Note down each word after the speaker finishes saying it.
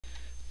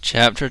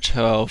Chapter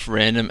 12,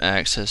 Random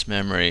Access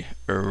Memory,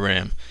 or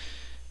RAM.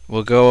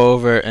 We'll go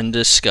over and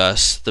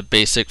discuss the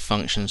basic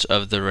functions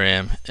of the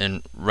RAM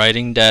in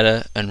writing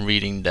data and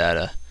reading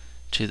data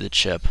to the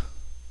chip.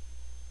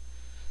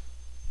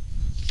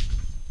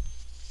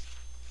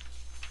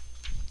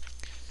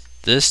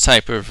 This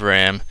type of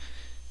RAM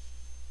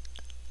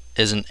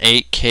is an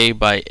 8K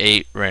by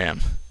 8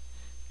 RAM.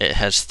 It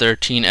has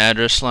 13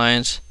 address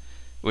lines,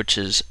 which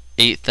is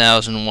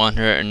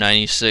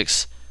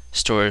 8,196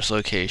 storage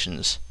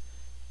locations.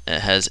 It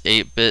has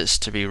 8 bits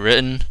to be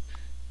written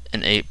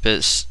and 8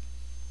 bits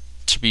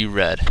to be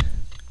read.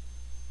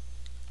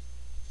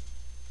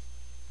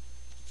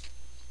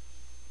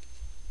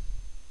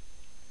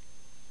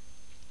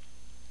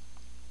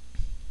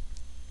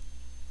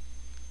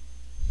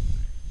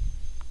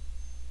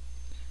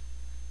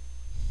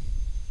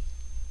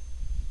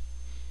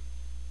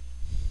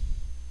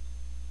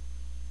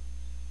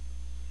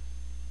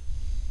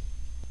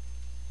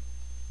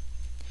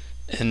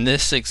 In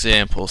this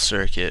example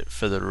circuit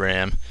for the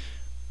RAM,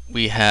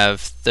 we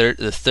have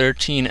the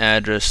 13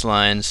 address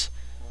lines,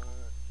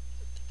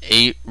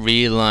 8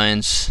 read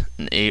lines,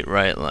 and 8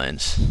 write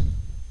lines.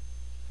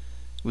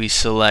 We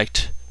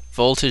select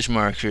voltage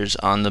markers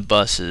on the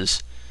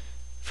buses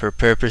for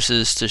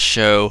purposes to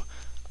show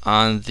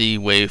on the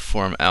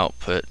waveform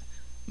output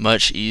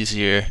much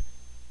easier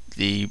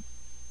the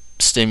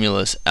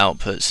stimulus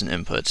outputs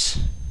and inputs.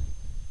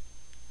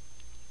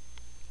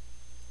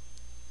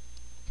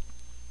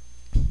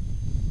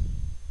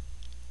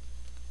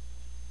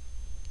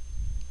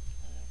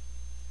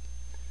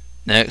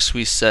 Next,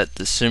 we set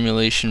the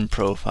simulation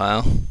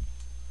profile.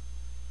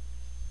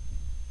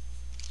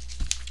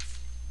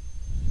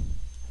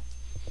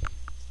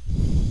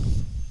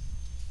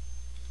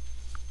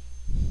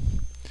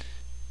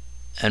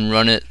 And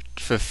run it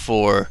for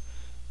 4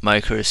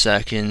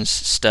 microseconds,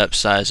 step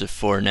size of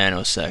 4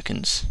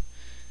 nanoseconds.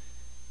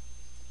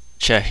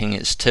 Checking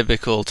its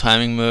typical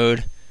timing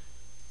mode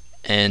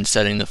and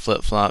setting the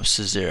flip-flops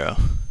to 0.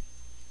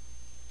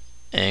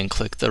 And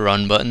click the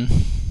run button.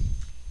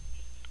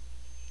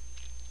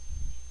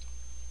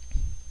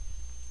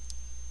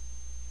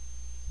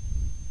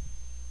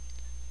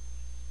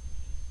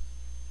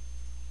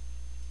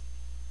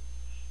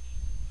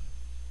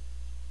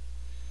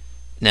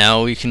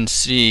 Now we can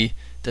see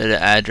that at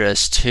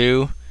address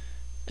 2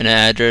 and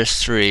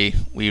address 3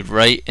 we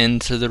write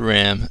into the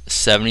RAM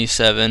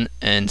 77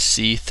 and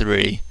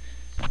C3,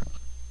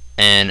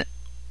 and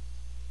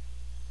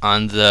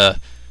on the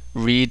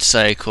read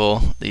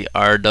cycle, the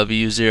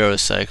RW0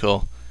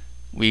 cycle,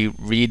 we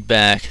read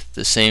back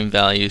the same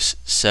values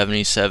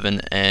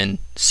 77 and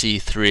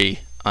C3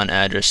 on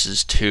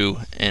addresses 2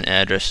 and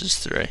addresses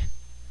 3.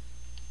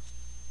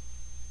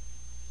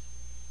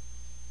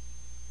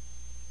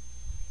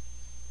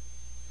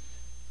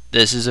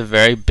 This is a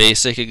very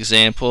basic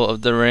example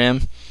of the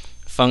RAM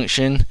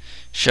function,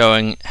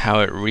 showing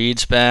how it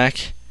reads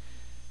back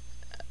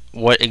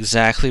what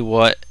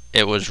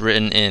it was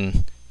written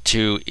in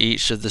to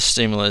each of the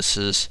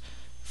stimuluses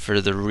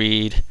for the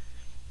read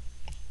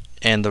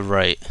and the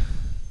write.